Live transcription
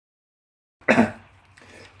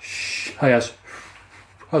has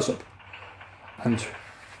up, and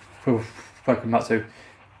we'll welcome back to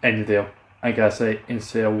end the deal. I gotta say,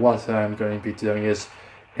 into what I'm going to be doing is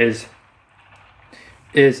I'm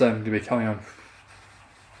going to be coming on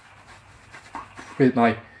with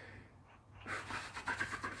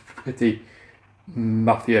the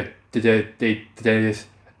Mafia today's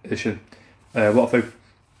edition walkthrough.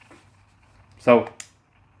 So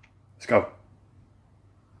let's go.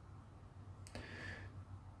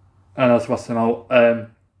 And that's what's out.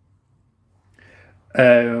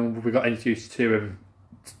 We got introduced to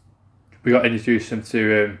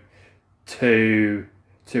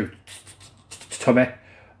Tommy,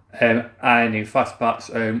 and in flashbacks,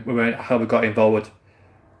 we went how we got involved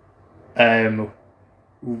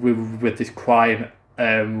with this crime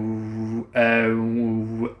with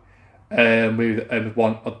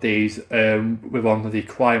one of the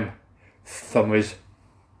crime families.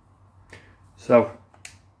 So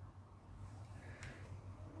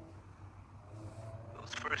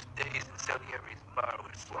those first days in Salieri's bar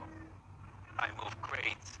were slow. I moved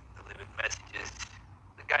crates, delivered messages.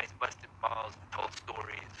 The guys busted balls and told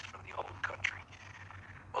stories from the old country.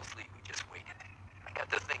 Mostly we just waited. I got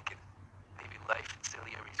to thinking, maybe life in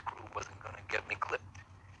Salieri's crew wasn't gonna get me clipped.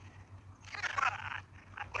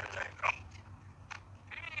 What did I know?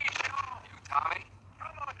 You, Tommy?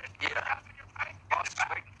 Yeah. Boss is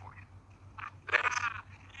waiting for you. Thanks.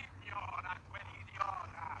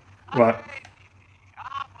 right,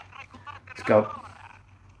 let's go.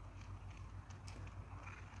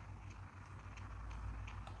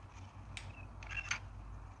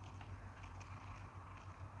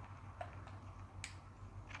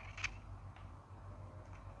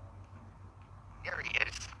 Here he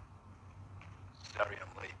is. Sorry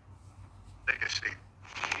I'm late. Take a seat.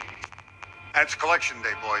 It's collection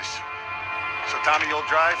day, boys. So Tommy, you'll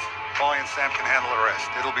drive. Paulie and Sam can handle the rest.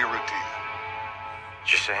 It'll be routine.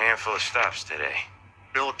 Just a handful of stops today.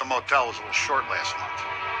 Bill at the motel was a little short last month.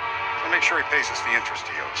 So make sure he pays us the interest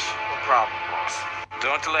he owes. No problem, boss.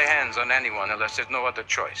 Don't lay hands on anyone unless there's no other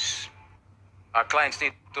choice. Our clients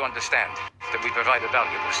need to understand that we provide a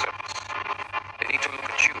valuable service. They need to look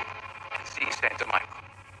at you and see Santa Michael.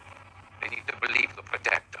 They need to believe to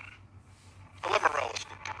protect them. The Limarellas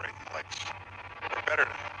look great in place. We're better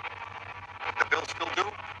than them. The bill's still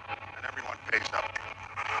due, and everyone pays up.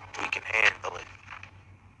 We can handle it.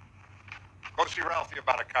 Go see Ralphie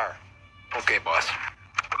about a car. Okay, boss.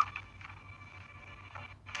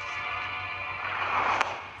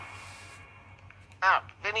 Now,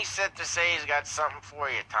 Vinny said to say he's got something for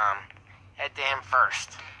you, Tom. Head to him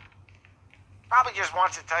first. Probably just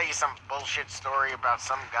wants to tell you some bullshit story about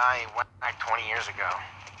some guy who went back 20 years ago.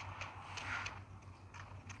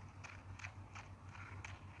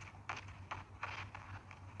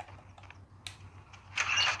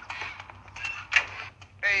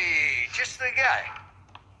 Hey, just the guy.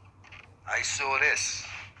 I saw this,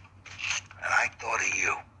 and I thought of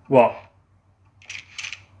you. What?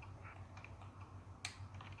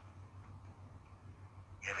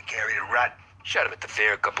 You ever carried a rat? Shot him at the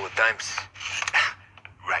fair a couple of times.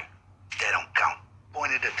 Right. That don't count.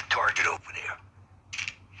 Pointed at the target over there.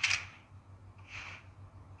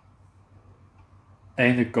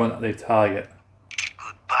 Aim the gun at the target.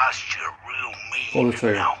 Good posture, real mean. Pull the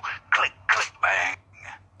trigger. Now, click, click, bang.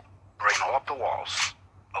 Bring off the walls.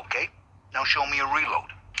 Okay? Now show me a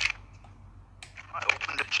reload. I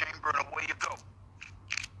open the chamber and away you go.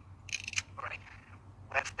 All right.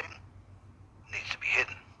 Last thing needs to be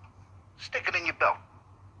hidden. Stick it in your belt.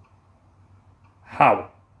 How?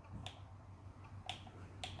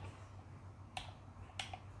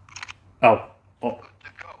 Oh. Oh. Good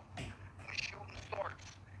to go. When shooting starts,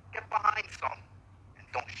 get behind some and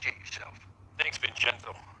don't shit yourself. Thanks,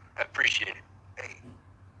 Vincenzo. I appreciate it. Hey,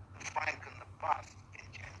 Frank and the boss,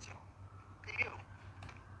 Vincenzo. To you.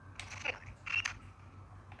 Really?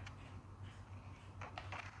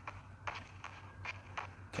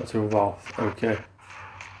 That's a Ralph. Okay.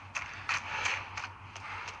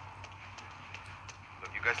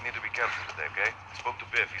 Look, you guys need to be careful today, okay? I spoke to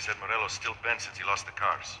Biff. He said Morello's still bent since he lost the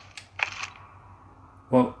cars.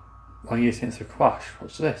 Well, 1 year since the crash.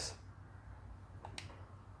 What's this?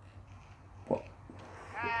 What?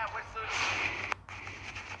 What's the...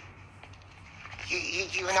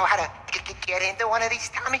 You know how to get into one of these,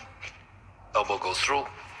 Tommy? Elbow goes through.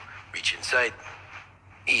 Reach inside.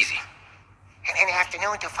 Easy. And in the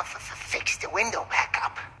afternoon to fix the window back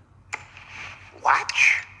up.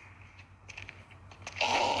 Watch.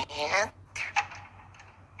 And...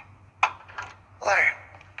 learn.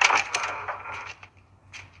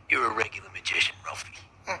 You're a regular magician, Ralphie.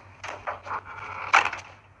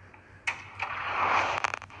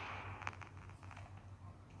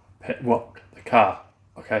 Hit what? The car.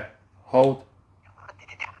 Okay. Hold.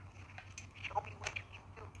 Show me what you can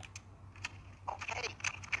do. Okay,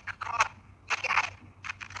 come on, you got it.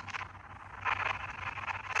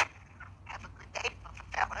 Have a good day,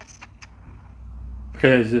 fellas. Okay,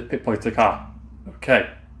 there's a pickpocket the car. Okay.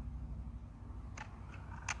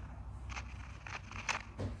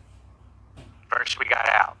 First we got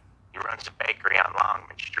Al. He runs a bakery on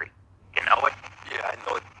Longman Street. You know it? Yeah, I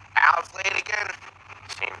know it. Al's late again?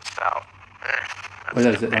 Seems so. Where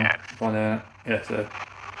is it then? One there. Yes, sir.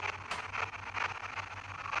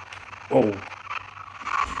 Oh.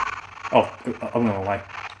 Oh, I'm going away.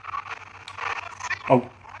 Oh,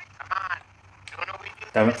 Come on. Sooner we do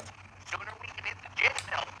damn this, it. sooner we can hit the gym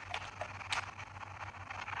mill.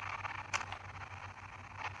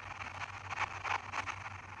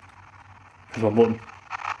 There's one button.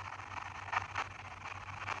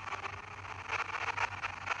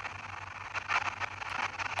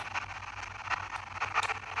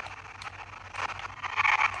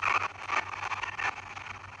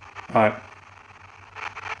 Alright.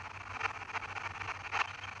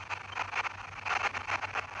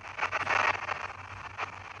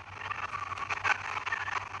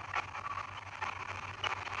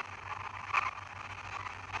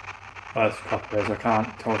 That's copies, I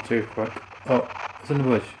can't tell too quick. Oh, it's in the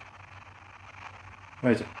bush.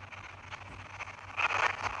 Where is it?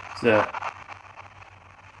 It's there.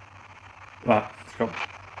 Right, let's go.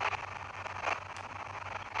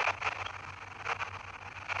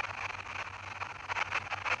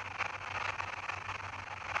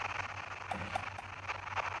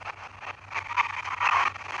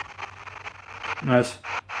 Nice.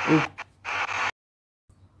 Ooh.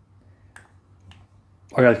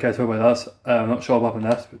 Okay, okay, sorry about that. I'm not sure what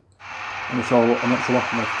happened there. I'm not sure what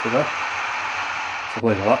happened to there. So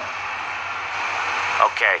please about that.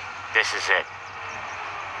 Okay, this is it.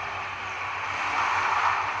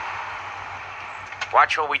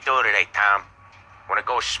 Watch what we do today, Tom. When it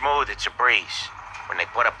goes smooth, it's a breeze. When they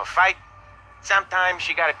put up a fight, sometimes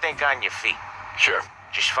you gotta think on your feet. Sure.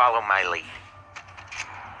 Just follow my lead.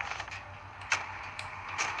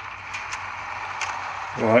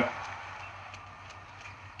 Right.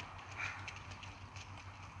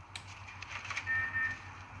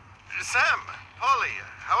 Sam, Polly,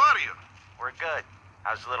 how are you? We're good.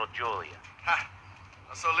 How's little Julia? Ha,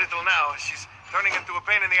 so little now. She's turning into a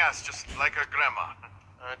pain in the ass, just like her grandma.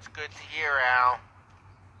 That's good to hear, Al.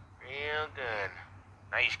 Real good.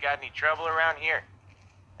 Now, you got any trouble around here?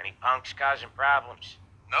 Any punks causing problems?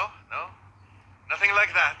 No, nothing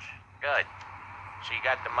like that. Good. So you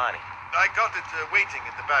got the money. I got it waiting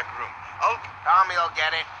in the back room. Tommy'll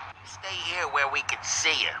get it. Stay here where we can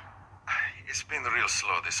see you. It's been real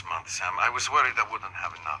slow this month, Sam. I was worried I wouldn't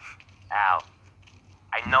have enough. Al,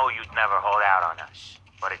 I know you'd never hold out on us,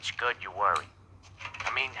 but it's good you worry.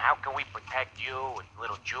 I mean, how can we protect you and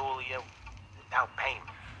little Julia without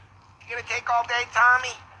payment? You gonna take all day,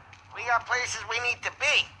 Tommy? We got places we need to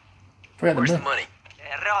be. Forget Where's the them. money?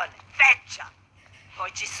 Terrone, feccia!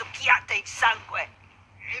 Poi ci succhiate il sangue!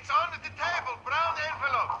 It's on the table, brown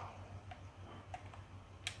envelope.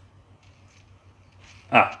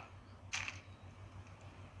 Ah.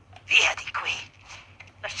 Via di qui!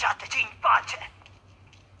 Lasciateci in pace!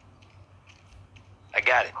 I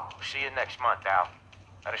got it. See you next month, Al.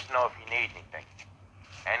 Let us know if you need anything.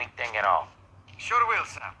 Anything at all. Sure will,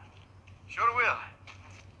 Sam. Sure will.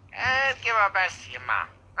 And give our best to your mom,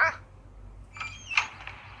 huh?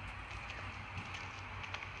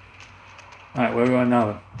 Alright, where are we going now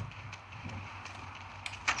then?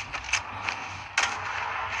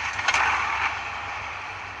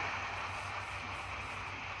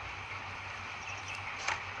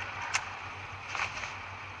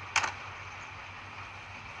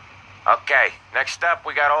 Okay, next up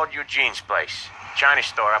we got old Eugene's place. China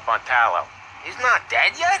store up on Tallow. He's not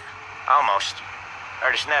dead yet? Almost.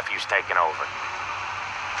 Heard his nephew's taking over.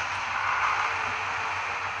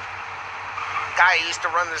 Guy who used to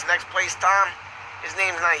run this next place, Tom? His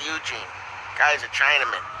name's not Eugene. Guy's a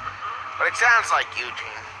Chinaman. But it sounds like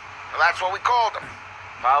Eugene. Well, that's what we called him.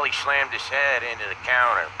 Polly slammed his head into the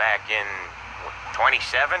counter back in, what,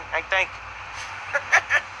 27, I think?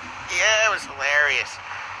 Yeah, it was hilarious.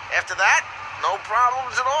 After that, no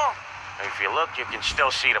problems at all. If you look, you can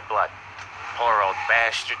still see the blood. Poor old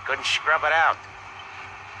bastard couldn't scrub it out.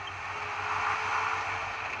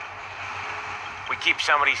 We keep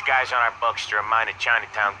some of these guys on our books to remind the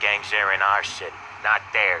Chinatown gangs they're in our city, not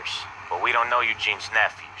theirs. But we don't know Eugene's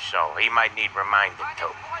nephew, so he might need reminding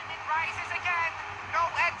too. Unemployment rises again! No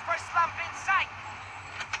end for slump in sight!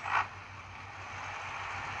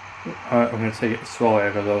 Alright, I'm going to take it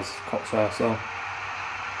slowly because those cops are so.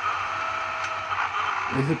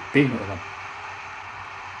 There's a beam at them.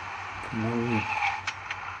 No reason.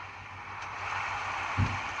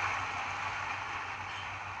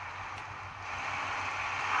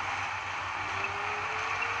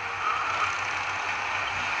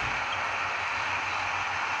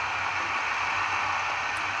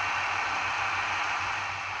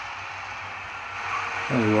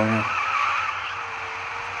 Oh, wow.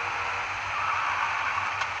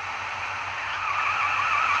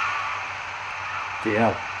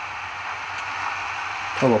 DL.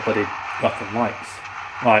 Pull up, buddy. Nothing lights.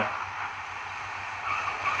 Right.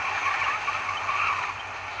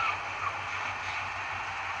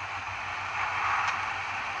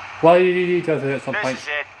 Why did you go through at some point? This is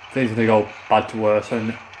it. Things are gonna go bad to worse,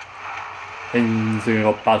 and things are gonna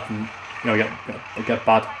go bad from, get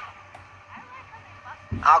bad.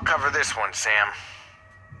 I'll cover this one, Sam.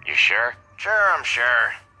 You sure? Sure, I'm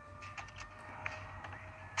sure.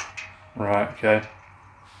 Right, okay.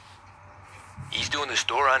 He's doing the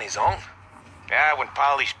store on his own? Yeah, when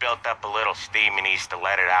Polly's built up a little steam, he needs to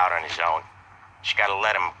let it out on his own. Just gotta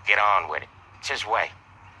let him get on with it. It's his way.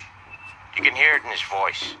 You can hear it in his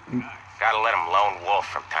voice. Gotta let him lone wolf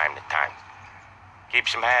from time to time.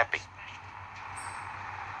 Keeps him happy.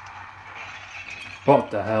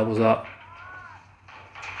 What the hell was that?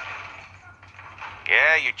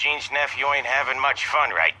 Yeah, Eugene's nephew ain't having much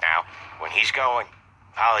fun right now. When he's going,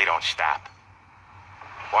 Polly don't stop.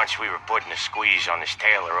 Once we were putting a squeeze on this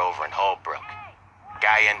tailor over in Holbrook.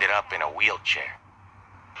 Guy ended up in a wheelchair.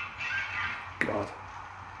 God.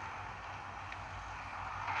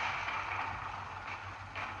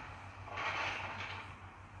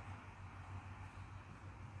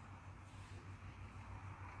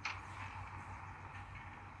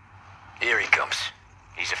 Here he comes.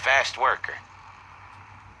 He's a fast worker.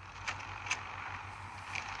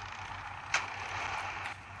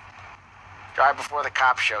 Drive before the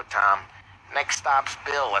cops show, Tom. Next stop's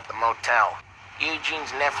Bill at the motel.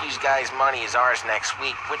 Eugene's nephew's guy's money is ours next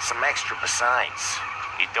week, with some extra besides.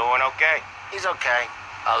 He doing okay? He's okay.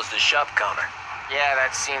 How's the shop counter? Yeah,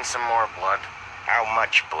 that's seen some more blood. How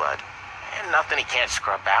much blood? And nothing he can't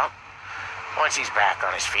scrub out. Once he's back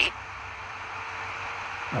on his feet.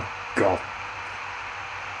 Oh, God.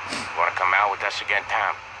 Want to come out with us again,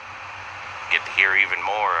 Tom? Get to hear even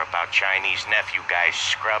more about Chinese nephew guys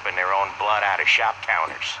scrubbing their own blood out of shop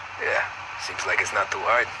counters. Yeah, seems like it's not too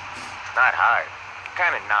hard. Not hard.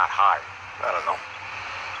 Kinda not hard. I don't know.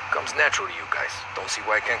 Comes natural to you guys. Don't see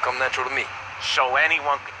why it can't come natural to me. So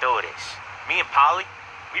anyone could do this. Me and Polly,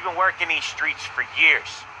 we've been working these streets for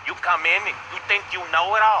years. You come in and you think you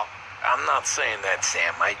know it all. I'm not saying that,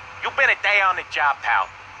 Sam. You've been a day on the job,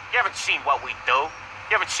 pal. You haven't seen what we do.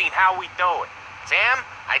 You haven't seen how we do it. Sam,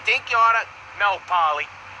 I think you oughta... No, Polly.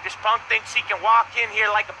 This punk thinks he can walk in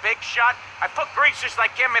here like a big shot. I put greasers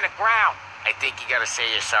like him in the ground. I think you gotta say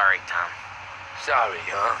you're sorry, Tom. Sorry,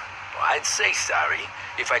 huh? Well, I'd say sorry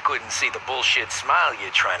if I couldn't see the bullshit smile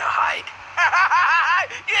you're trying to hide.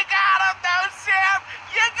 You got him, though, Sam!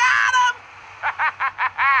 You got him!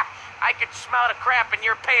 I can smell the crap in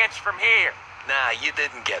your pants from here. Nah, you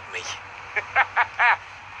didn't get me.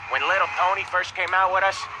 When little Tony first came out with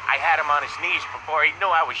us, I had him on his knees before he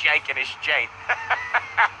knew I was yanking his chain.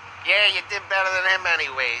 Yeah, you did better than him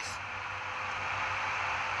anyways.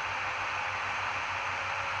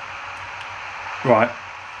 Right.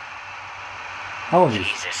 How old is he?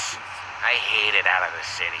 Jesus, I hate it out of the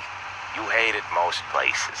city. You hate it most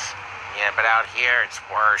places. Yeah, but out here it's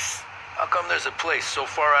worse. How come there's a place so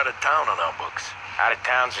far out of town on our books? Out of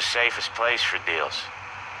town's the safest place for deals.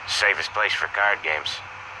 The safest place for card games.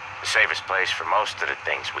 The safest place for most of the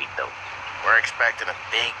things we do. We're expecting a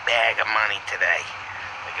big bag of money today.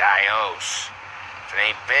 The guy owes. If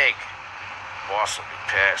it ain't big, boss will be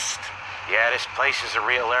pissed. Yeah, this place is a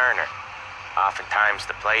real earner. Oftentimes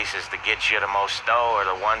the places that get you the most dough are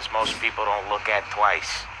the ones most people don't look at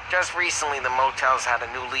twice. Just recently the motel's had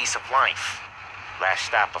a new lease of life. Last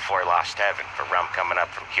stop before Lost Heaven for rum coming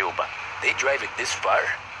up from Cuba. They drive it this far?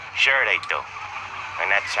 Sure they do.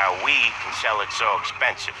 And that's how we can sell it so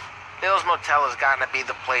expensive. Bill's Motel has gotten to be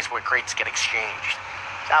the place where crates get exchanged.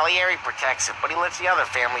 Salieri protects it, but he lets the other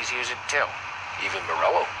families use it too. Even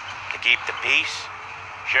Morello? To keep the peace?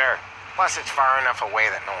 Sure. Plus it's far enough away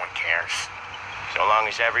that no one cares. So long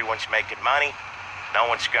as everyone's making money, no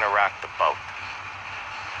one's gonna rock the boat.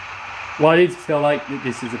 Why do you feel like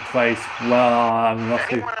this is a place where I'm not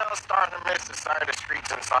Anyone else starting to miss the side of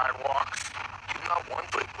streets and sidewalks? You're not one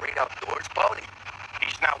for the great outdoors, Polly.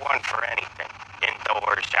 He's not one for anything.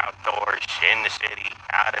 Indoors, outdoors, in the city,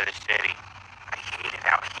 out of the city. I hate it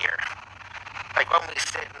out here. Like when we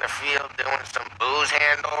sit in the field doing some booze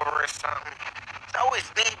handover or something. It's always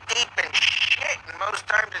knee deep in shit, and most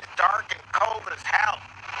times it's dark and cold as hell.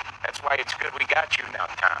 That's why it's good we got you now,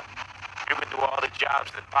 Tom. You can do all the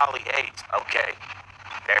jobs that Polly hates. Okay,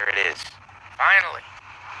 there it is. Finally.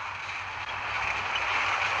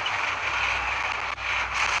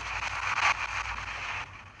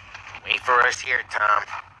 Wait for us here, Tom.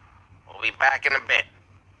 We'll be back in a bit.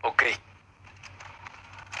 Okay.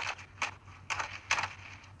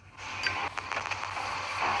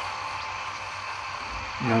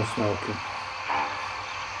 No smoking.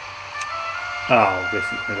 Oh, this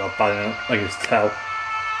is gonna go bad enough. I can just tell.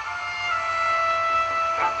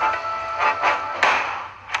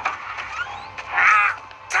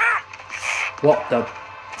 Tom! What the?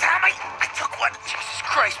 Tom, I took one. Jesus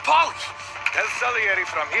Christ, Polly! Tell Salieri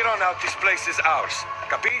from here on out this place is ours.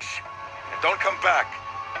 Capiche? And don't come back,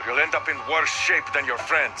 or you'll end up in worse shape than your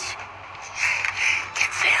friends.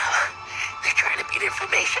 Get Sam. They're trying to get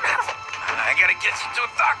information out of him. I gotta get you to a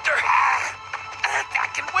doctor. I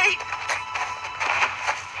can wait.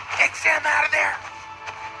 Get Sam out of there.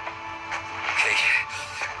 Okay.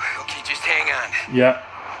 Okay, just hang on. Yeah.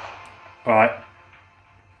 Right.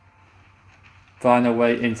 Find a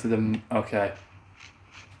way into the. Okay.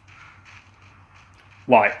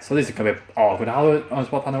 Right, so this is gonna be awkward. How do I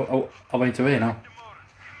swap a way to here now?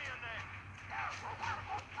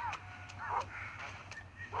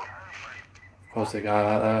 Of course, the guy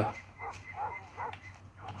right there.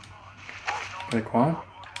 Very quiet.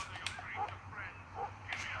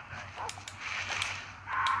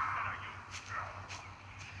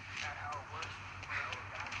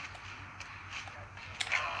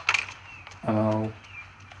 Oh.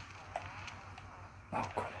 Oh,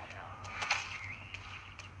 God.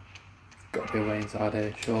 Got to be a way inside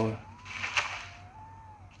here, sure.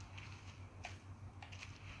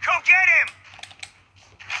 Go get him!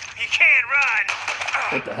 He can't run!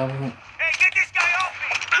 What the hell is it? Hey, get this guy off me!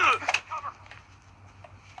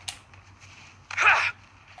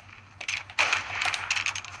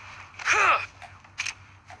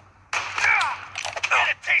 Get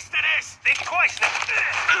a taste of this! Think twice now!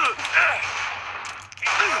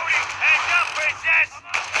 Keep loading! Hands up, princess!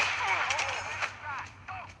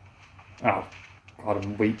 Oh, God,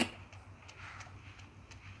 I'm weak.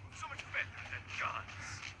 So much better than guns.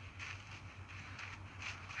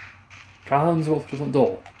 Can't go through the front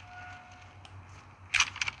door.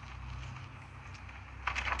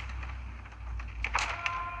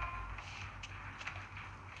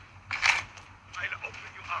 I'll open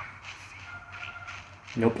you up.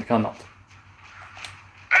 Nope, I cannot.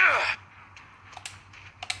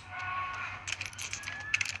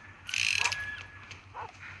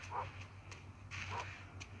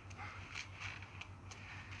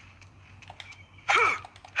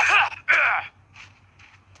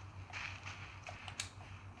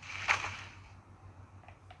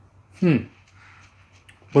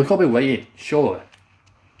 We've got to be waiting, surely.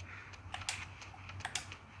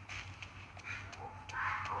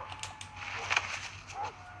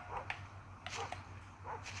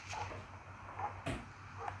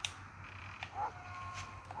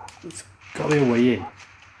 There's got to be a way in.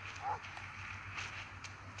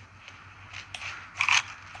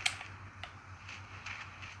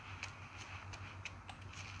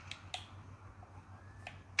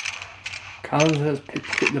 Carlos has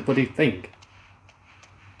picked the bloody thing.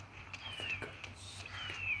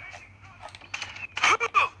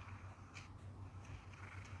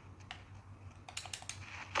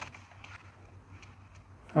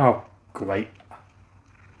 Oh, great.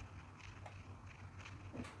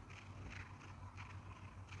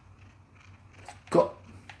 Got.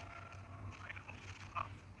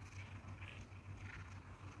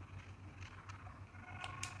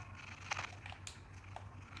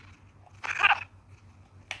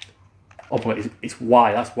 Oh, but it's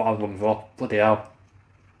wide. That's what I was looking for. Bloody hell.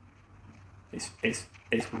 It's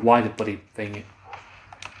wide, the bloody thing.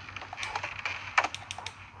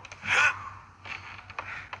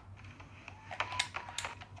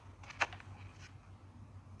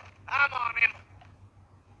 I'm on him.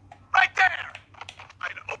 Right there!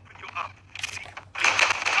 I'll open you up. See?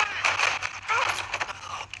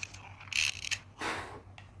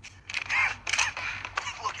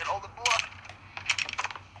 Look at all the blood.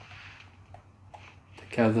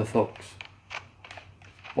 Take care of the thugs.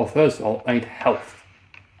 Well, first of all, I need health.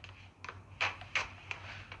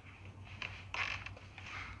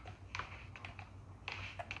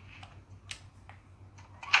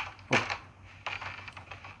 Oh.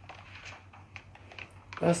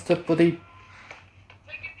 Where's the bloody...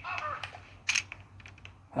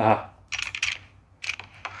 Ah.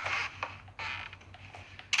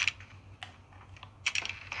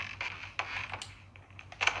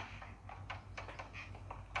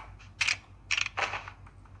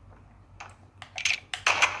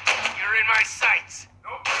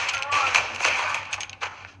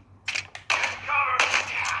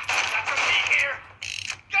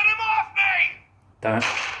 Damn it.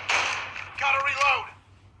 Gotta reload.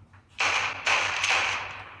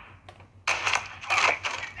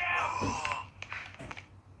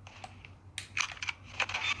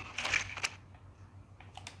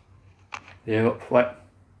 Yeah, up, wait. I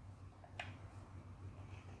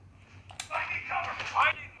need cover.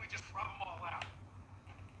 Why didn't we just rub them all out?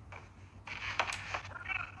 We're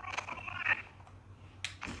gonna throw some lead.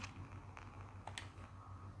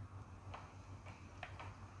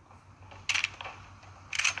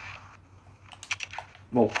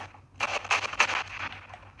 Whoa.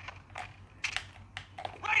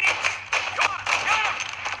 Lady! Come on, get him!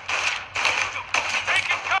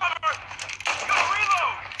 Taking cover! Gotta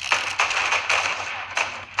reload!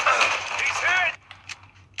 He's hit!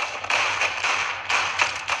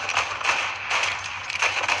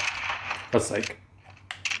 God's sake.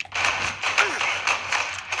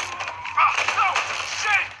 No!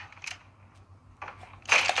 Shit!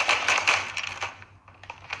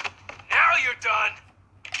 Now you're done!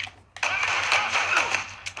 No!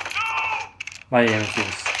 My aim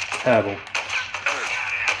is terrible.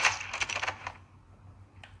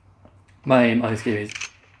 My aim on this game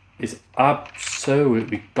is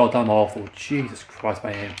absolutely goddamn awful. Jesus Christ,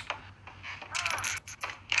 my aim.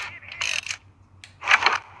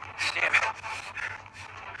 Sam,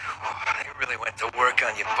 I really went to work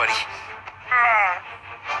on you, buddy.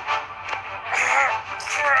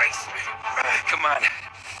 Christ. Come on.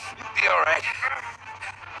 You'll be all right.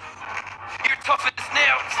 You're tough as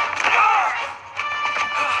nails.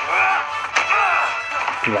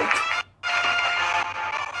 Great.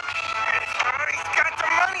 He's got the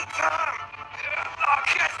money, Tom. Oh,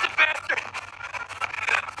 catch the bastard.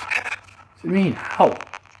 What do you mean? How?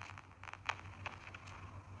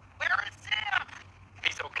 Where is Sam?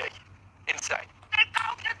 He's okay. Inside. Then go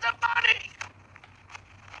get the money!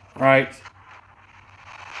 Right.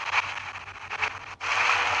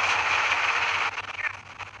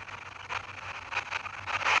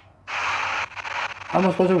 How am I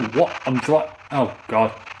supposed to what? I'm dry. Oh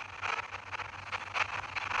god.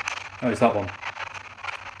 Oh, it's that one.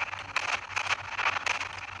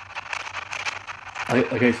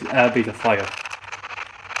 Okay, it's be the fire.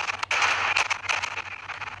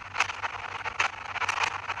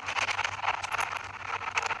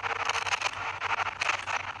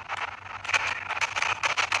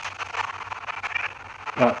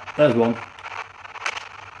 Right, there's one.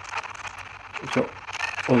 So,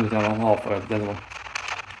 oh, there's one. Oh, fire, there's one.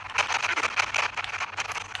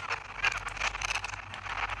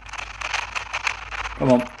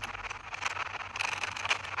 Come on.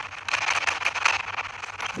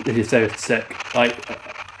 This is so sick. Like, I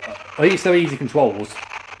think it's so easy controls.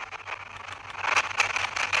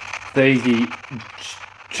 The easy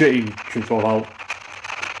shooting control out.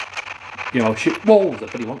 You know, shoot walls that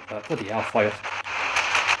bloody want that. Bloody hell, fire.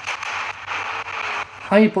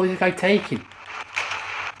 How many bullets is this guy taking?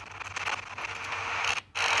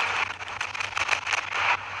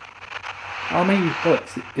 How many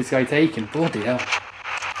bullets is this guy taking? Bloody hell.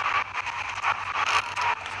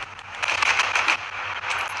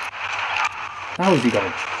 How is he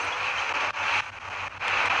going?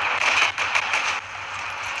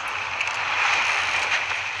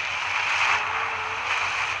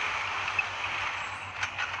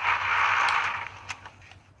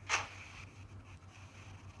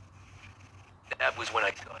 That was when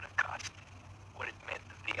I saw the cost. What it meant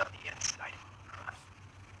to be on the inside.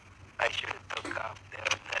 I should have took off there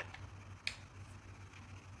and then.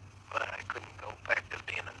 But I couldn't go back to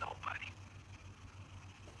being a nobody.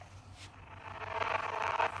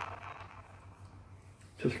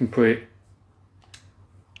 Just complete.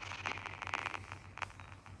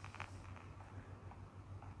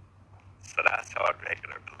 So that's how a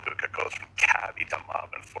regular bazooka goes from cabbie to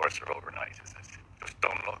mob enforcer overnight, is it? Just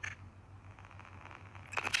don't look.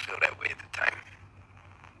 Didn't feel that way at the time.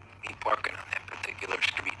 Me parking on that particular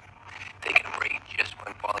street, taking a raid just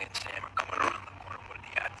when Paulie and Sam are coming around the corner with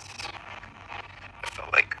the ads. I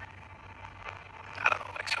felt like, I don't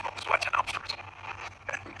know, like someone was watching out for us.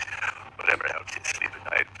 Whatever helps you sleep at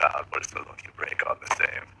night, pal, but it's the lucky break all the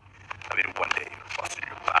same. I mean, one day you're busting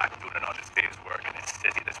your back doing an honest day's work in a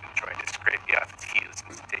city that's been trying to scrape you off its heels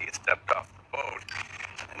since the day you stepped off the boat.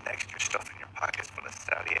 And the next you're stuffing your pockets full of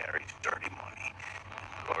Salieri's dirty money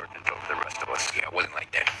and lording it over the rest of us. Yeah, it wasn't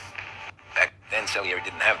like that. Back then, Salieri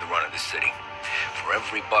didn't have the run of the city. For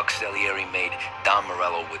every buck Salieri made, Don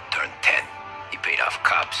Morello would turn 10. He paid off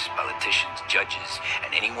cops, politicians, judges,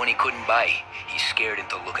 and anyone he couldn't buy, he scared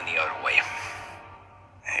into looking the other way.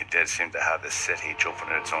 He did seem to have the city jumping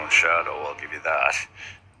in its own shadow, I'll give you that.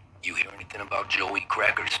 You hear anything about Joey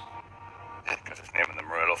Crackers? Got his name in the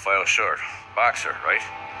Morello file, sure. Boxer, right?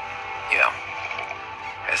 Yeah.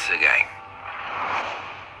 That's the guy.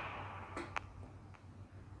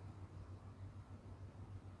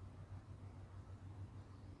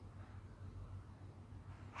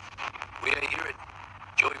 Wait, I hear it.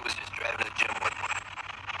 Joey was just driving to the gym one morning.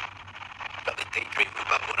 Probably daydreaming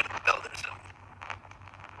about one of the buildings or something.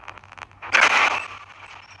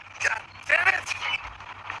 God damn it!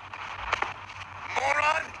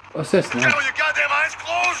 Moron! What's this You now? got your goddamn eyes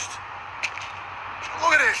closed!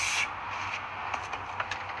 Look at this!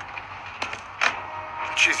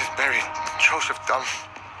 Jesus, Mary, Joseph, Tom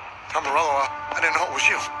Morello, I didn't know it was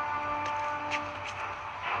you.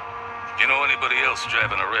 You know anybody else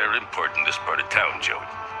driving a rare import in this part of town, Joey?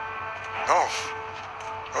 No.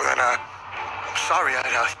 Well, then, I'm sorry, I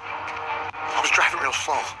was driving real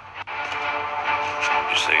slow.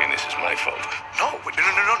 You're saying this is my fault? No,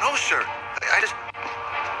 sir.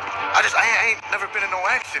 I ain't never been in no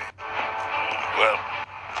accident. Well,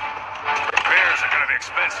 repairs are gonna be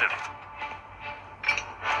expensive.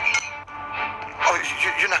 Oh,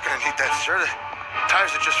 you're not gonna need that, sir. The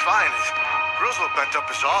tires are just fine. The grill's a little bent up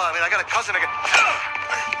is all. I mean, I got a cousin that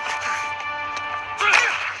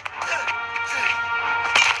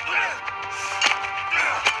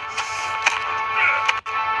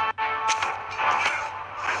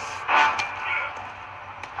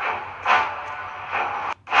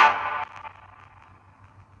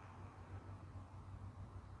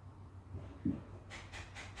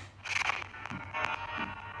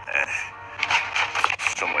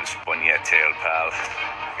Someone spun you a tail, pal.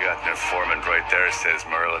 You got an informant right there says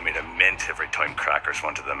Morello made a mint every time crackers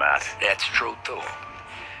went to the mat. That's true, too.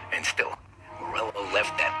 And still, Morello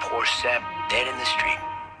left that poor sap dead in the street.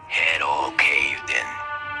 Head all caved in.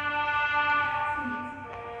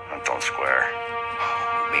 That don't square.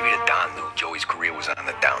 Maybe the Don knew Joey's career was on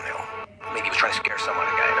the downhill. Maybe he was trying to scare some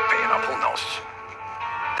other guy into paying up. Who knows?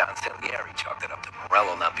 Don Salieri chalked it up to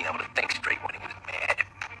Morello not being able to think straight when he was mad.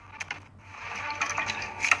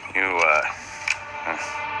 You,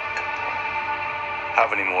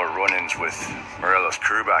 have any more run-ins with Morello's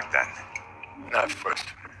crew back then? Not at first.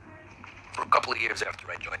 For a couple of years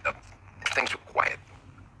after I joined up, things were quiet.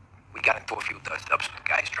 We got into a few dust-ups with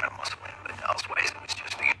guys trying to muscle in, but elsewise it was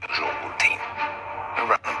just the usual routine.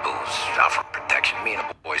 Around the booze, out for protection, me and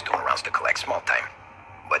the boys doing rounds to collect small time.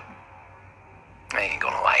 But I ain't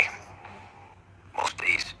gonna lie. Most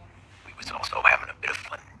days, we was also having a bit of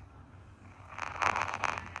fun.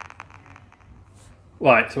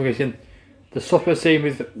 Right, so we're getting the stuff we're seeing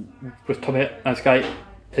with Tommy and this guy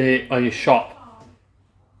on his shop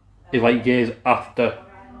is like years after,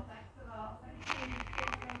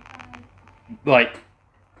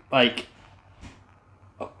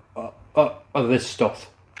 this stuff.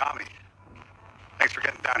 Tommy, thanks for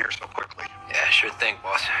getting down here so quickly. Yeah, sure thing,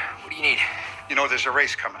 boss. What do you need? You know there's a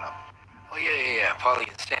race coming up. Oh, yeah. Paulie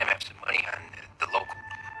and Sam have some money on the local.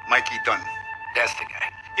 Mikey Dunn. That's the guy.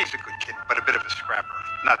 He's a good kid, but a bit of a scrapper.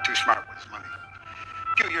 Not too smart with his money.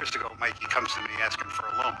 A few years ago, Mikey comes to me asking for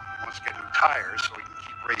a loan. He wants to get new tires so he can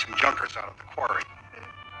keep racing junkers out of the quarry.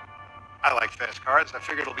 I like fast cars. I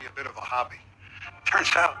figured it'll be a bit of a hobby.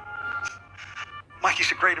 Turns out,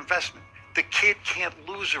 Mikey's a great investment. The kid can't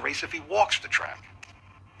lose a race if he walks the track.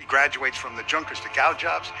 He graduates from the junkers to cow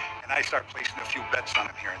jobs, and I start placing a few bets on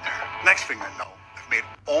him here and there. Next thing I know, I've made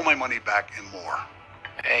all my money back and more.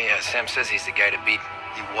 Hey, Sam says he's the guy to beat.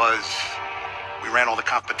 He was. We ran all the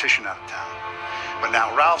competition out of town. But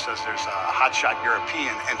now Ralph says there's a hotshot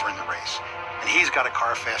European entering the race. And he's got a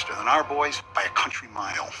car faster than our boys by a country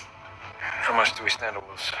mile. How much do we stand to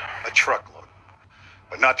lose? A truckload.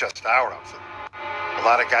 But not just our outfit. A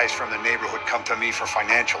lot of guys from the neighborhood come to me for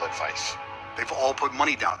financial advice. They've all put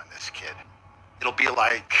money down on this kid. It'll be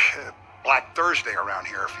like Black Thursday around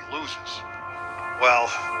here if he loses. Well,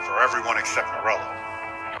 for everyone except Morello.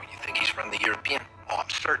 Oh, you think he's from the European? Oh, I'm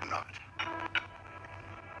certain of it.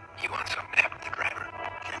 You want something to happen to the driver?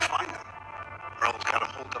 Can't find him. Morello's got him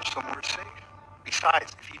holed up somewhere safe.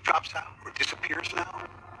 Besides, if he drops out or disappears now,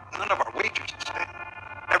 none of our wagers will stand.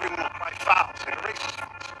 Everyone will cry foul, say the race is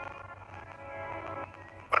fixed.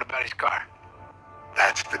 What about his car?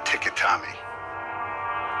 That's the ticket, Tommy.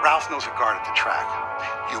 Ralph knows a guard at the track.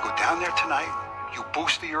 You go down there tonight, you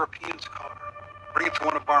boost the European's car, bring it to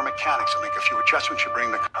one of our mechanics and make a few adjustments, you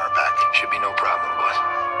bring the car back. Should be no problem, boss.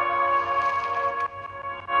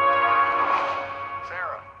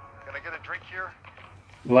 Sarah, can I get a drink here?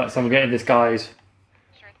 Right, so I'm getting this guy's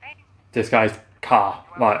car.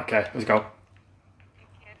 Right, okay, let's go.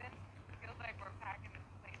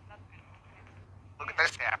 Look at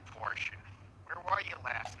this half portion. Where were you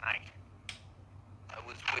last night? I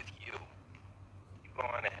was with you. go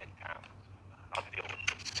on ahead, Tom. I'll deal with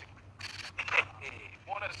this. Hey,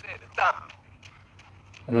 wanna say the Tom?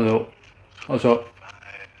 I don't know. What's up?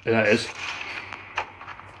 Yeah, it is.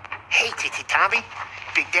 Hey, Tommy.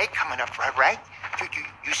 Big day coming up, right?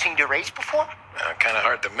 You seen the race before? Kind of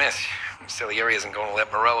hard to miss. Salieri isn't going to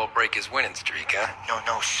let Morello break his winning streak, huh?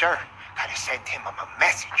 No, sir. Gotta send him a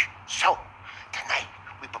message. So, tonight,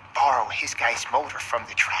 we borrow his guy's motor from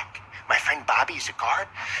the track. My friend Bobby is a guard.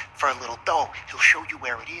 For a little dough, he'll show you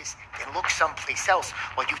where it is, then look someplace else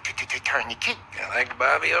while you turn the key. I like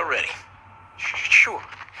Bobby already. Sure.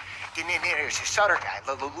 Then there's this other guy,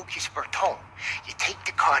 Lucas Bertone. You take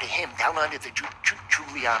the car to him down under the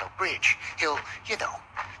Giuliano Bridge. He'll,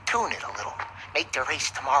 tune it a little. Make the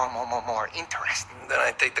race tomorrow more interesting. Then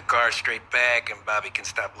I take the car straight back, and Bobby can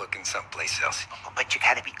stop looking someplace else. But you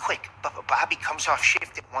gotta be quick. But Bobby comes off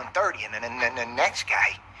shift at 1:30, and then the next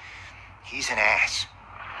guy, he's an ass.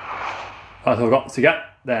 Right, so I've got to get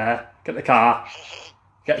there, get the car, Hey,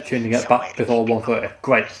 get tuned and get back before 1:30.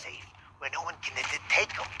 Great. Where no one can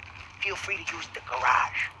take him. Feel free to use the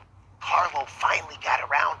garage. Harlow finally got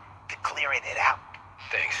around to clearing it out.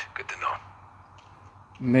 Thanks. Good to know.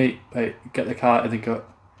 Get the car in the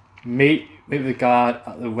meet the guard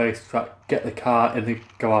at the racetrack. Get the car in the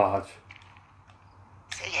garage.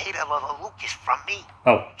 Say hey to Lucas from me.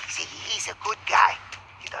 Oh. He's a good guy.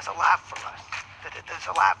 He does a lot for us. Does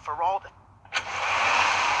a lot for all the...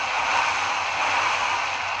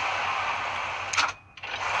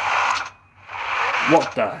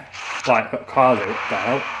 What the? Right, got cars out. What the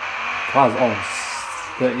hell? Cars on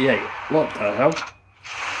 38. What the hell?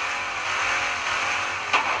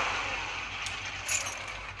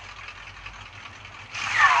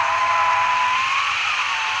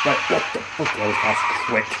 Right, what the fuck? Those cars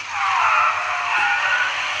quick.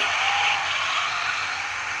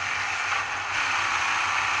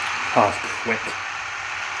 Cars quick.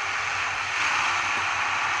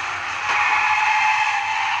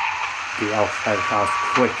 The outside car's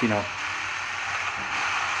quick, you know.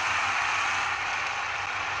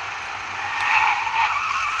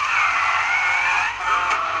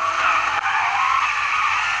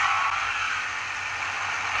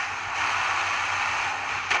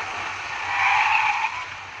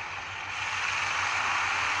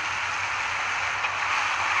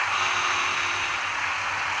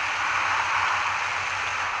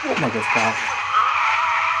 Oh my god, car.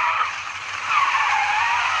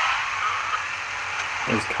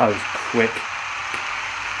 This car is quick.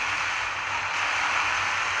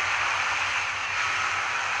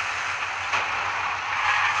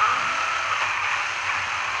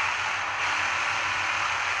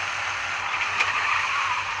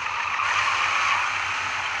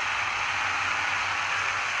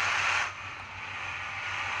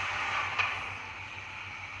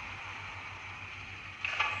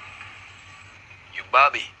 You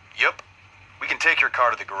Bobby? Yep. We can take your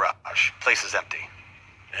car to the garage. Place is empty.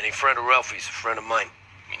 Any friend of Ralphie's a friend of mine.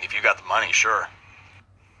 I mean, if you got the money, sure.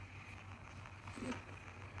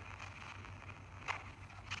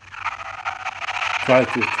 Try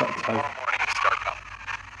to Tomorrow morning we start up.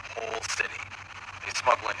 Whole city. They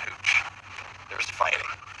smuggle in hooch. There's fighting.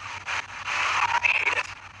 I hate it.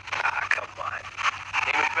 Ah, come on.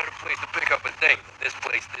 Ain't a better place to pick up a date than this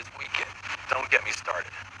place this weekend. Don't get me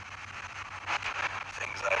started.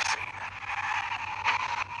 Things I've seen.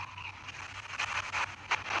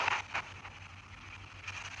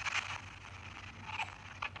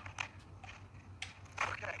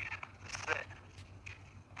 Okay, this is it.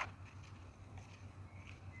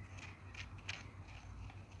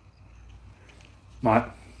 Right.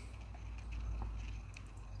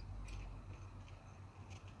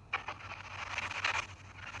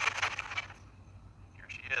 Here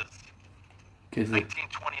she is. Gives it.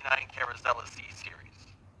 1929 Carazella C Series.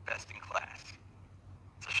 Best in class.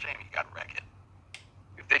 It's a shame you got to wreck it.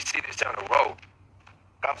 If they see this on the road,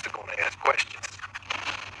 cops are gonna ask questions.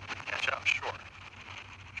 Catch up, sure.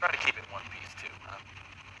 Try to keep it one piece, too, huh?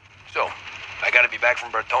 So, I gotta be back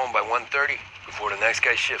from Bertone by 1:30 before the next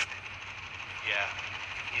guy shifts. Yeah,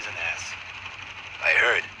 he's an ass. I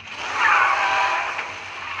heard.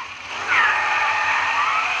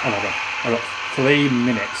 Oh my god. I got 3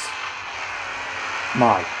 minutes.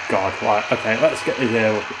 My god, right, okay, let's get this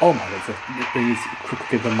here. Oh my god, he's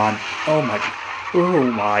quicker than man. Oh my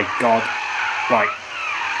god. Right.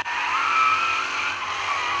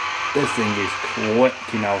 This thing is quick,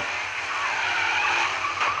 you know.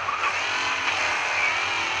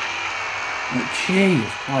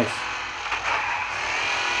 Jesus Christ.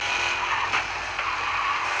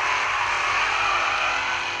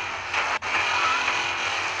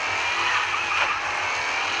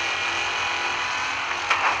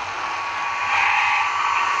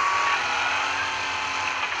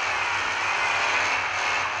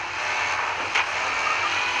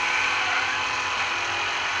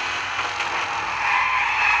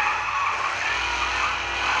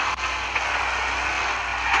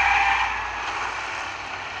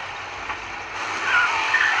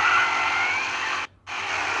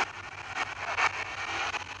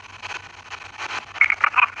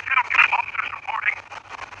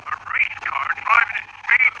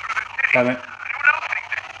 Damn it.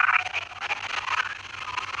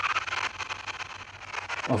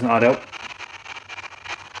 Wasn't ideal.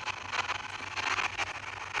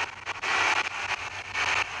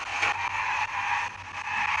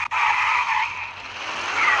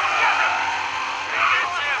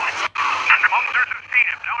 Officers have seen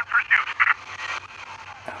him. Now in pursuit.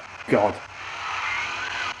 God.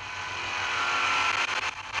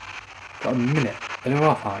 Got a minute. Are you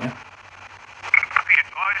off, aren't you? Be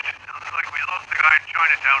advised. Looks like we lost the guy in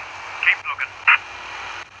Chinatown. Keep looking.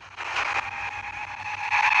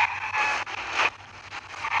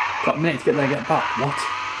 Got a minute to get there and get back. What?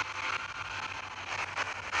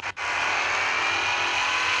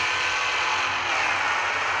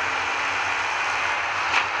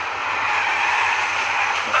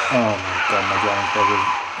 Oh my god, my driving fog is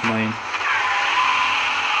annoying.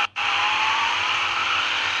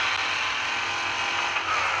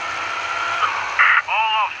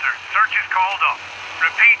 All officers, search is called off.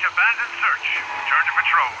 Repeat, abandoned search. Return to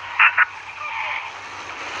patrols.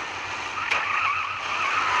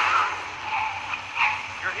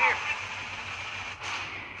 You're here.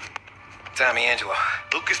 Tommy Angelo.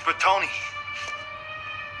 Lucas Bertoni.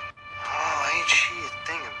 Oh, ain't she a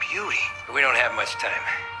thing of beauty? We don't have much time.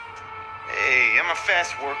 Hey, I'm a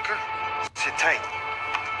fast worker. Sit tight.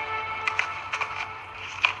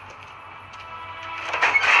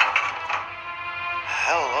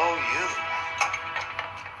 Hello, you.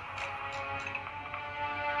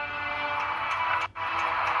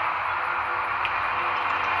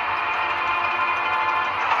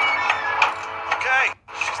 Okay,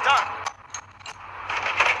 she's done.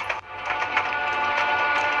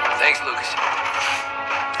 Thanks, Lucas.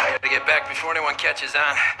 I gotta get back before anyone catches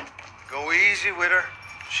on. Go easy with her.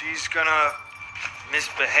 She's gonna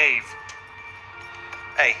misbehave.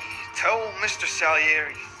 Hey, tell Mr.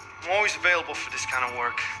 Salieri I'm always available for this kind of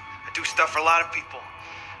work. I do stuff for a lot of people,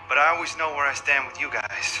 but I always know where I stand with you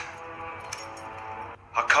guys.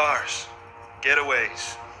 Our cars,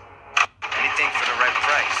 getaways, anything for the right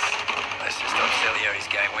price. Let's just hope Salieri's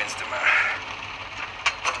guy wins tomorrow.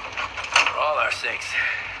 For all our sakes.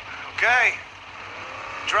 Okay,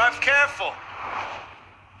 drive careful.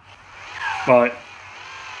 Right.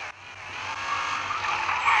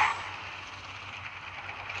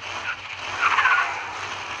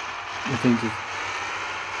 I think just...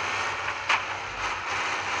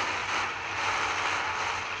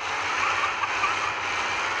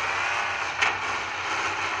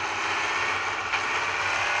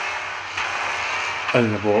 I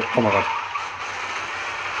think the ball. Oh my god.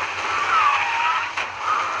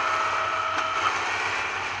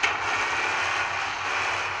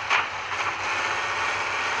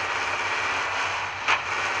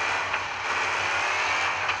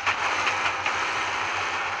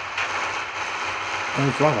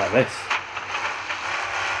 What's wrong like this?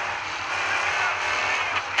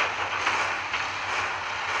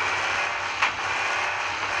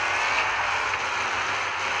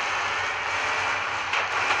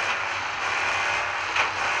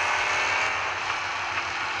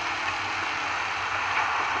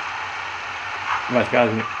 Right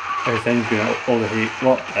guys, everything's going to overheat.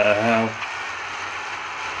 What the hell?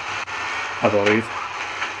 I believe.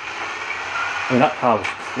 I mean, that car was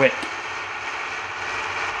quick.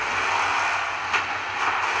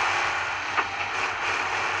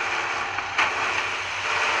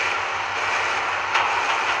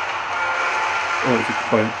 Oh, it's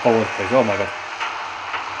going all over the place. Oh my god.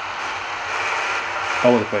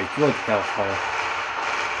 All over the place. Bloody hell, fire.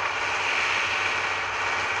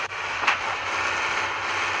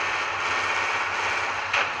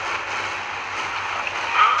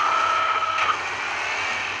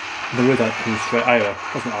 The road that comes straight either.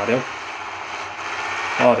 Wasn't ideal.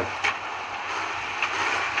 Harder.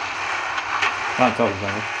 Can't tell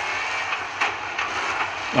anything.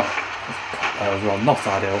 No. That was wrong. Not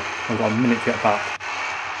ideal. I've got a minute to get back.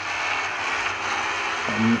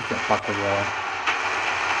 Got a minute to get back as well.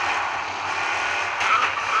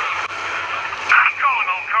 Calling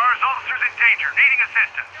all cars. Officers in danger. Needing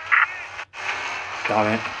assistance.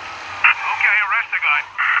 Damn it. Okay, arrest the guy.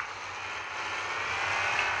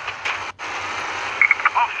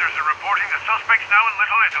 Officers are reporting the suspect's now in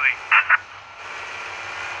Little Italy.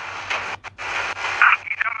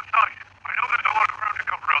 He's out of sight. I know there's a lot of ground to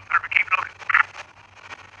cover out there, but keep looking.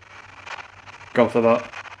 Go for that.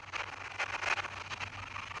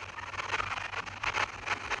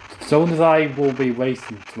 So when I will be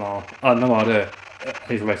racing tomorrow. Oh, no idea.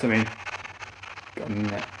 He's racing, I mean. Got a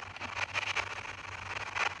minute.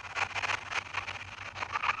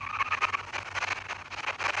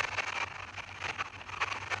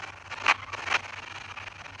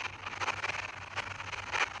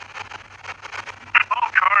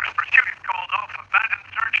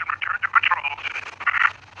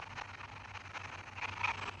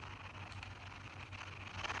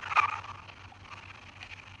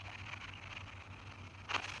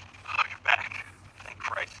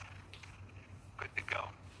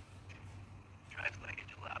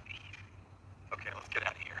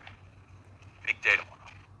 day tomorrow.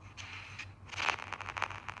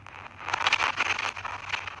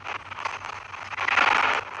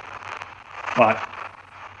 Right.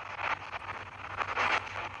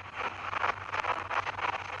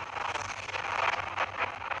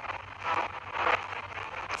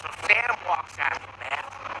 So Sam walks out of the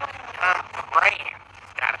bathroom, and I'm praying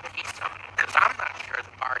he's got a piece of it, because I'm not sure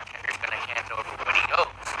the bartender's going to hand over what he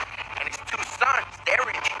owes. And his two sons, they're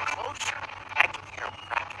inching closer. I can hear them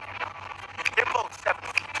cracking their knuckles. They're both 7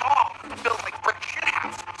 feet tall, built like brick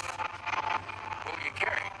shithouses. Who are you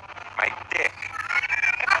carrying? My dick.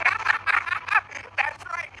 That's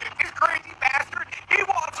right. This crazy bastard, he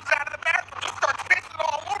waltzes out of the bathroom and starts pissing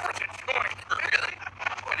all over the joint. Really?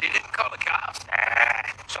 Well, you didn't call the cops.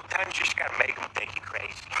 Sometimes you just gotta make them think you're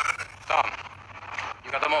crazy. Tom,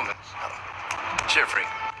 you got a moment? Sure, Frank.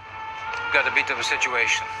 Got a bit of a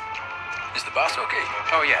situation. Is the boss okay?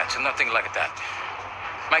 Oh yeah, it's nothing like that.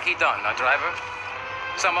 Mikey Dunn, our driver.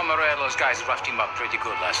 Some of Morello's guys roughed him up pretty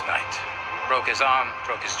good last night. Broke his arm,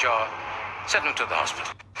 broke his jaw. Sent him to the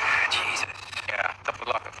hospital. Jesus. Yeah, tough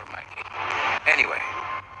luck for Mikey. Anyway,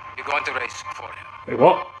 you're going to race for him. Wait,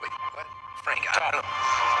 what? Wait, what? Frank, I don't know.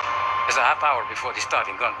 There's a half hour before the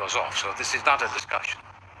starting gun goes off, so this is not a discussion.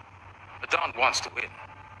 But Don wants to win.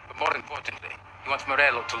 But more importantly, he wants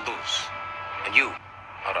Morello to lose. And you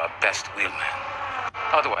are our best wheelman.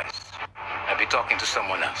 Otherwise, I'll be talking to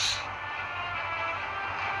someone else.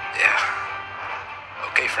 Yeah.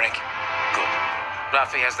 Okay, Frank. Good.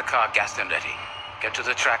 Rafi has the car gassed and ready. Get to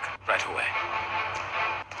the track right away.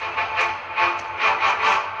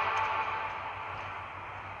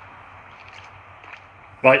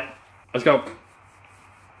 Right, let's go.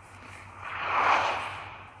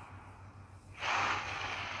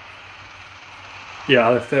 Yeah,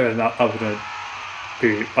 I have a feeling that I was going to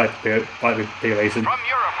be racing. From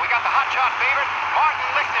Europe, we got the hotshot favorite, Martin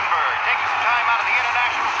Lichtenberg, taking some time out of the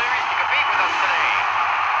International Series to compete with us today.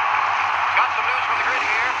 Got some news from the grid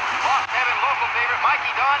here. Lost Heaven local favorite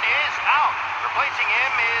Mikey Dunn is out. Replacing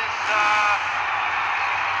him is,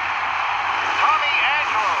 Tommy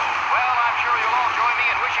Angelo. Well, I'm sure you'll all join me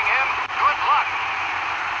in wishing him good luck.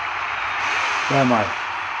 Where am I?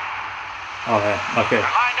 Oh, there. Okay.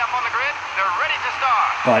 They're lined up on the grid. They're ready to start.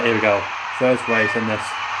 Right, here we go. First race in this.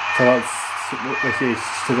 So let's see.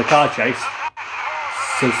 So the car chase.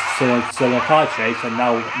 So the car chase, and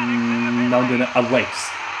now doing a race.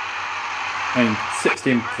 I mean,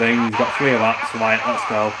 16 things. Got 3 laps. Right, let's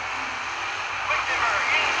go.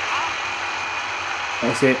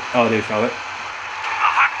 Let's see. Oh, they show it.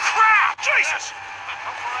 Ah, crap! Jesus!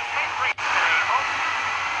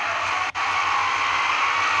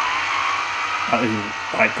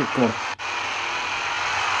 Right, come on.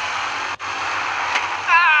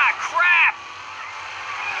 Ah, crap!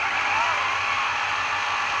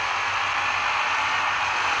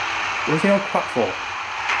 What's he on crap for?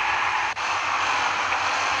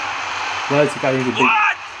 Where's the guy who need to beat?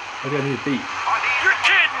 What? Where's the guy who need to beat? You're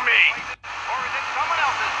kidding me! Or is it someone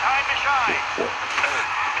else's time to shine?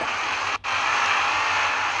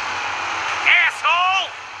 Asshole!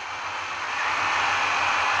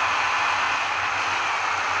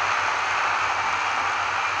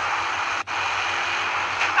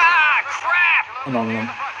 Ah, crap! Hold on. With no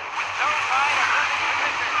sign of losing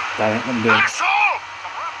position. Damn it, I'm doing. Asshole!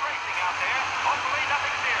 Some rough racing out there. Hopefully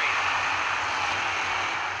nothing serious.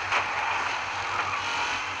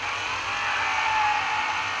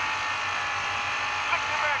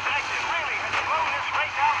 Lichtenberg Nation really has blown this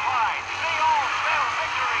race out wide. They all spell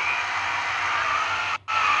victory.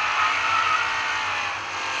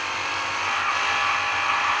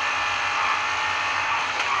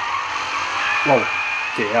 Whoa,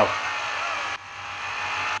 GL.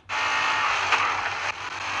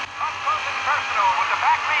 Up close and personal with the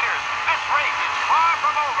back leaders. This race is far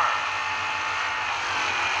from over.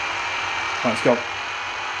 Let's go. Race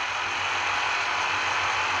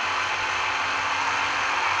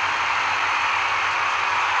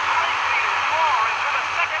leaders roar into the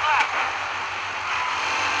second lap.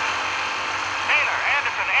 Taylor,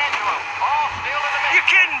 Anderson, Angelo, all still in the mix. You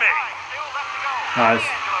kidding me? Still left to go. Nice.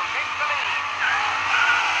 Angelo takes the lead.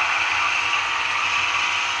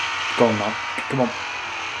 Go on, man. Come on.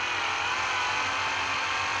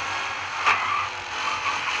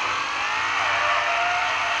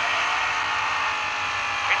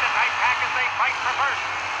 It's a tight pack as they fight for first.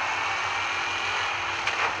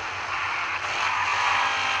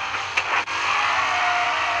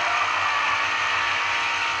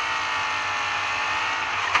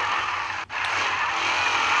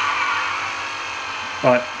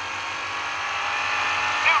 Right.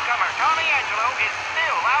 Newcomer Tommy Angelo is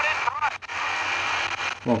still out in front.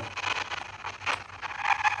 Come on.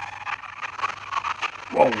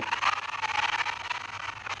 Whoa.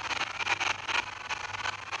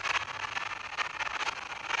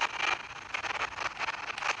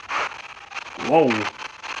 Whoa.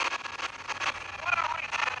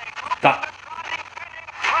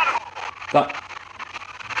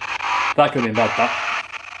 That could have been bad, that.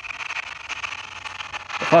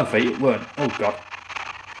 I can't fight it weren't. Oh god.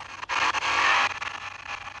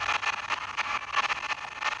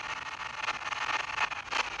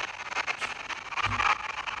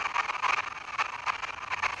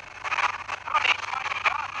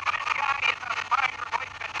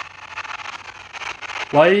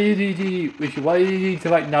 Why did you need to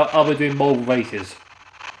like now are we doing more races?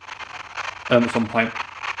 At some point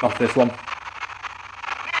after this one.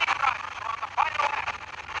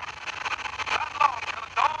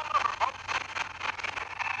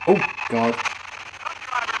 Oh god.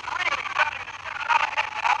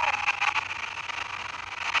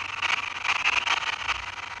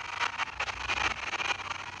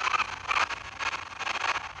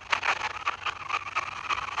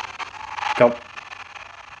 Go.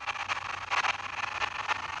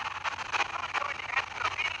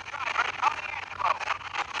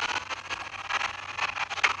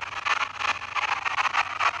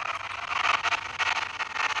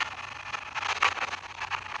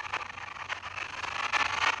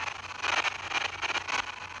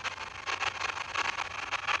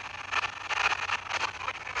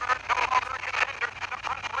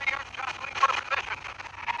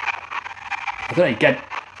 I don't get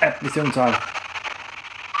every single time.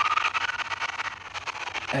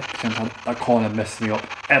 Every single time that corner messes me up.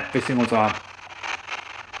 Every single time.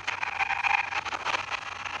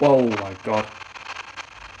 Oh my god.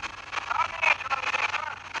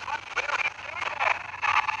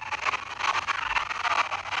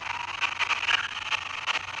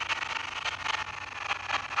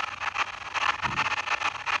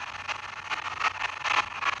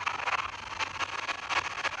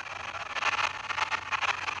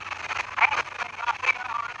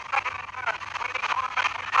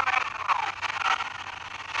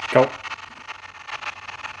 Go.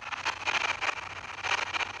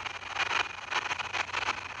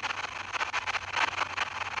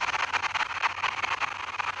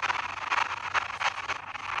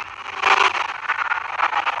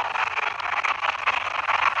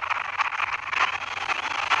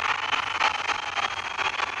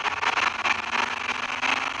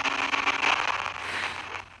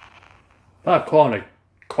 That corner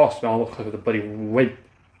cost me almost like the bloody win.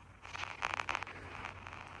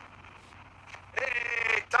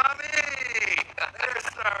 Hey, Tommy! There's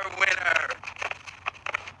our winner.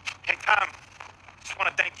 Hey, Tom. Just want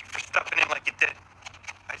to thank you for stepping in like you did.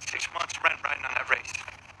 I had 6 months rent riding on that race.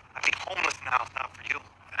 I'd be homeless now if not for you.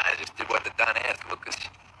 I just did what the Don asked, Lucas.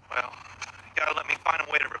 Well, you gotta let me find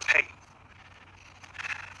a way to repay you.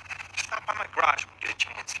 Stop by my garage when you get a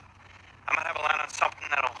chance. I might have a line on something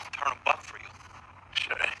that'll turn a buck for you.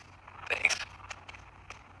 Sure. Thanks.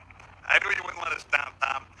 I knew you wouldn't let us down,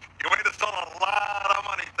 Tom. You made us all a lot of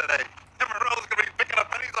money today. Emerald's gonna be picking up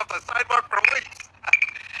pennies off the sidewalk for weeks.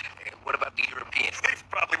 Hey, what about the European? He's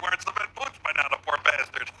probably wearing some red boots by now, the poor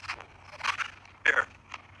bastard. Here.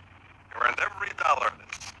 You earned every dollar of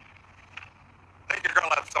this. Take your girl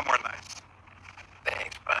out somewhere nice.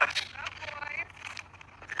 Thanks, boss.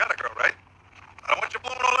 You gotta go, right? I don't want you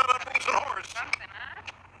blowing all that on booze and whores.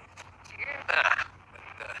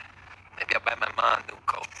 But maybe I'll buy my mom a new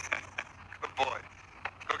coat. Good boy.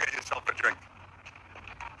 Go get yourself a drink.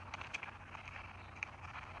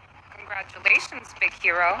 Congratulations, big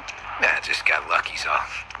hero. I just got lucky, so.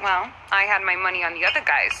 Well, I had my money on the other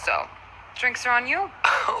guys, so drinks are on you.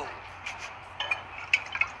 Oh.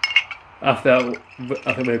 I think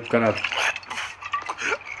we're gonna.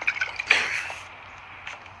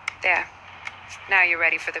 There. Now you're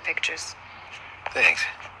ready for the pictures. Thanks.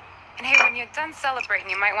 And hey, when you're done celebrating,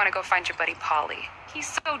 you might want to go find your buddy Polly. He's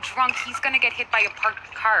so drunk, he's gonna get hit by a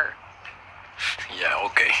parked car. Yeah,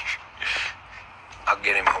 okay. I'll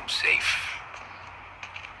get him home safe.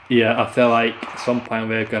 Yeah, I feel like at some point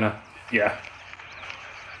we're gonna. Yeah.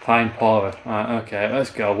 Find Paula. Right, okay,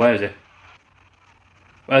 let's go. Where is he?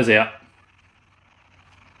 Where's he at?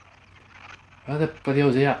 Where the bloody hell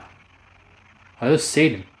is he at? I just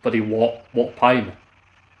seen him, but he walked by me.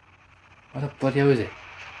 Where the bloody hell is he?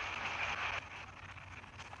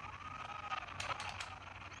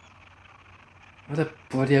 Where the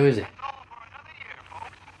bloody hell is he?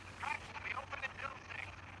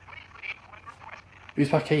 Who's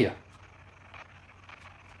back here?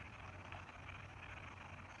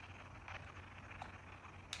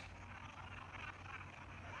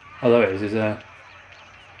 Oh, there it is.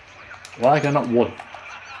 Why have I not won?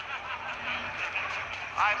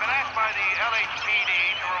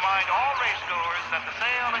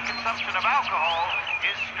 consumption of alcohol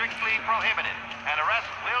is strictly prohibited. An arrest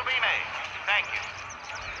will be made. Thank you.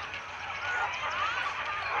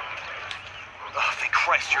 Oh, thank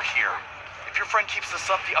Christ you're here. If your friend keeps this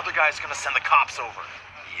up, the other guy's gonna send the cops over.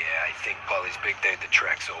 Yeah, I think Polly's big day at the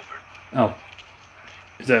track's over. Oh.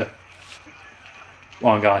 Is there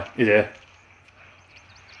one guy? He's here.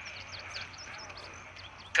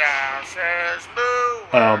 Cow says moo.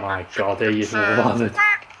 Oh my god, he is loving.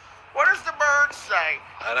 What does the bird say?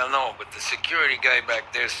 I don't know, but the security guy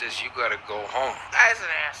back there says you gotta go home. Guy's an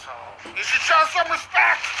asshole. You should show some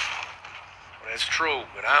respect. Well, that's true,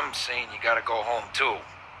 but I'm saying you gotta go home too,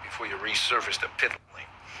 before you resurface the pit lane.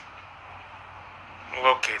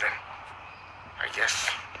 Okay then. I guess.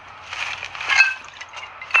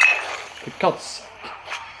 For God's sake.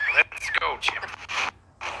 Let's go, Jim.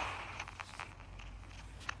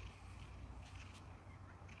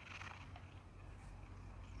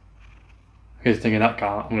 He's thinking that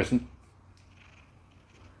car. I'm listening.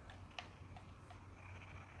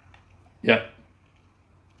 Yeah.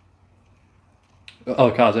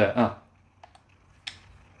 Oh, the car's there. Ah.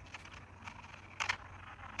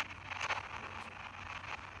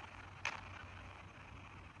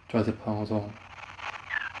 Try to pause on.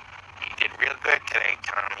 You did real good today,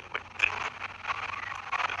 Tommy, with the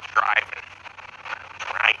driving.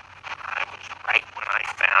 Right. I was right when I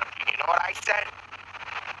found you. You know what I said?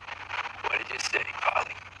 What did you say,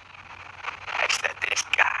 Polly? I said this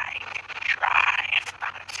guy can drive.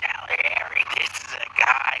 I'm telling Harry, this is a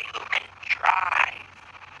guy who can drive.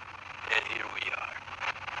 And here we are.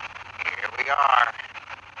 Here we are.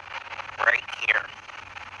 Right here.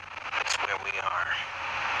 That's where we are.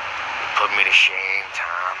 You put me to shame,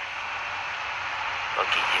 Tom. Look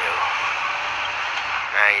at you.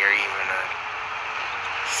 Now you're even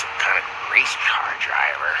some kind of race car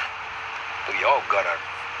driver. We all got our...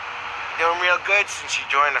 Doing real good since you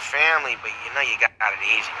joined the family, but you know you got it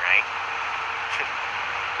easy, right?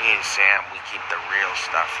 Me and Sam, we keep the real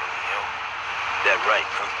stuff from you. That right,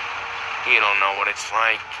 huh? You don't know what it's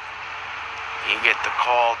like. You get the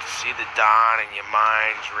call to see the Don and your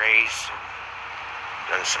mind's race.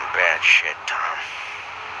 Done some bad shit, Tom.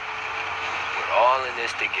 We're all in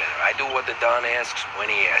this together. I do what the Don asks when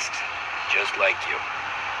he asks. Just like you.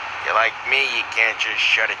 You're like me, you can't just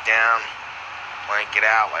shut it down. Blank it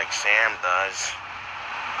out like Sam does.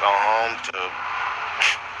 Go home to...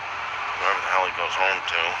 wherever the hell he goes home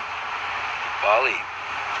to. Polly,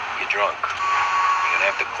 you're drunk. You're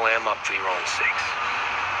gonna have to clam up for your own sakes.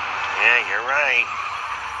 Yeah, you're right.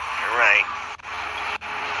 You're right.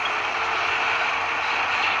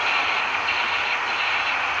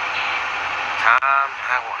 Tom,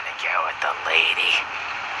 I want to go with the lady.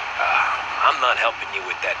 I'm not helping you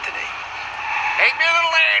with that today. Take me to the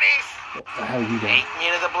ladies! What the hell are you doing? Take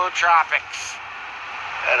me to the Blue Tropics.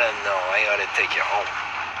 I don't know. I ought to take you home.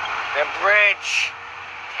 The bridge.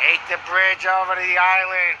 Take the bridge over to the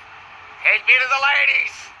island. Take me to the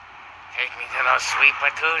ladies. Take me to those sweet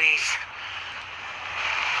patooties.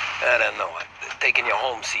 I don't know. Taking you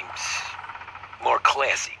home seems more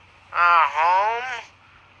classy. Home?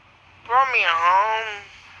 Brought me home.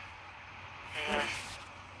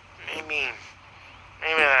 Maybe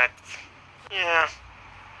that's, yeah,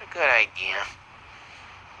 a good idea.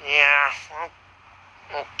 Yeah, well,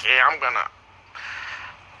 okay, I'm gonna...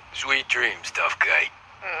 Sweet dreams, tough guy.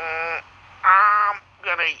 I'm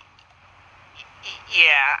gonna...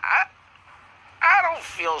 Yeah, I don't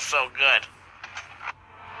feel so good.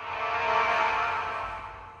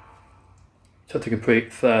 So to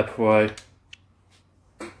complete third way.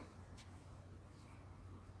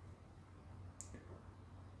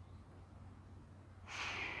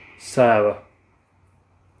 Sarah.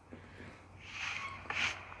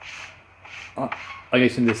 I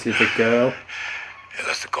guess this is a girl. Yeah,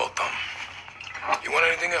 that's the call, Tom. You want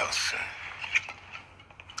anything else?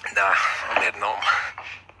 Nah, I'm heading home.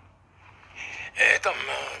 Hey, Tom,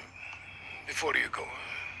 before you go,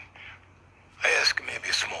 I ask maybe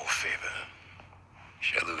a small favor.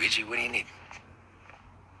 Sure, Luigi, what do you need?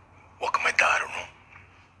 Walk my daughter home.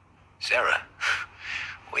 Sarah?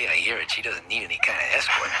 Way I hear it, she doesn't need any kind of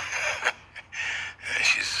escort.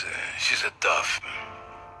 She's a tough.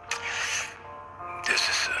 This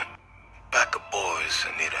is a pack of boys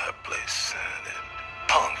that need her place. They're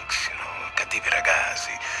punks, you know, cattivi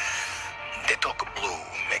ragazzi. They talk blue,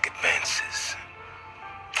 make advances.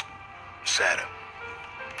 Sarah,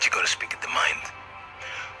 she gotta speak at the mind.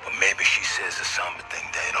 But maybe she says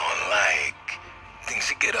something they don't like. Things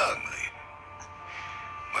that get ugly.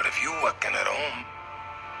 But if you working at home,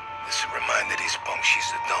 this will remind these punks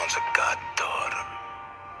she's the Don's a goddaughter.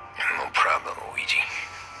 No problem, Luigi.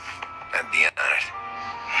 I'd be honored.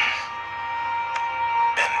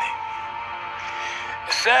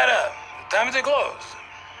 Set up. Time to close.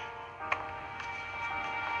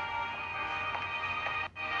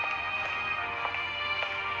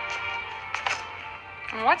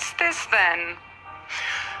 What's this then?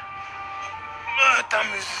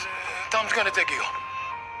 Tom's gonna take you.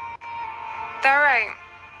 All right.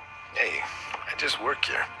 Hey, I just work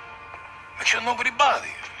here. Make sure nobody bother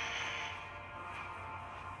you.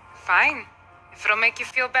 Fine. If it'll make you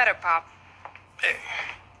feel better, Pop. Hey.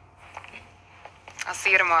 I'll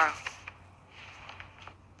see you tomorrow.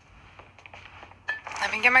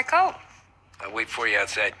 Let me get my coat. I'll wait for you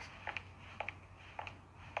outside.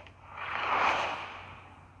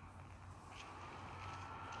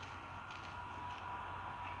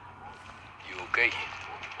 You okay?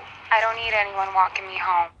 I don't need anyone walking me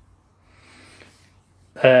home.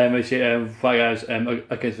 Actually, right guys,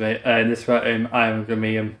 okay, so this part, I'm going to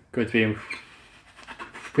be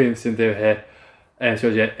putting some video here. So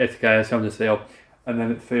yeah, if guys on the sale, and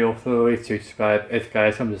then feel free to subscribe if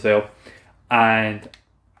guys on the sale, and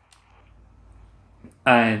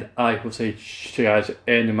I will see you guys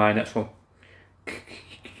in my next one.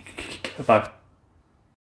 Bye.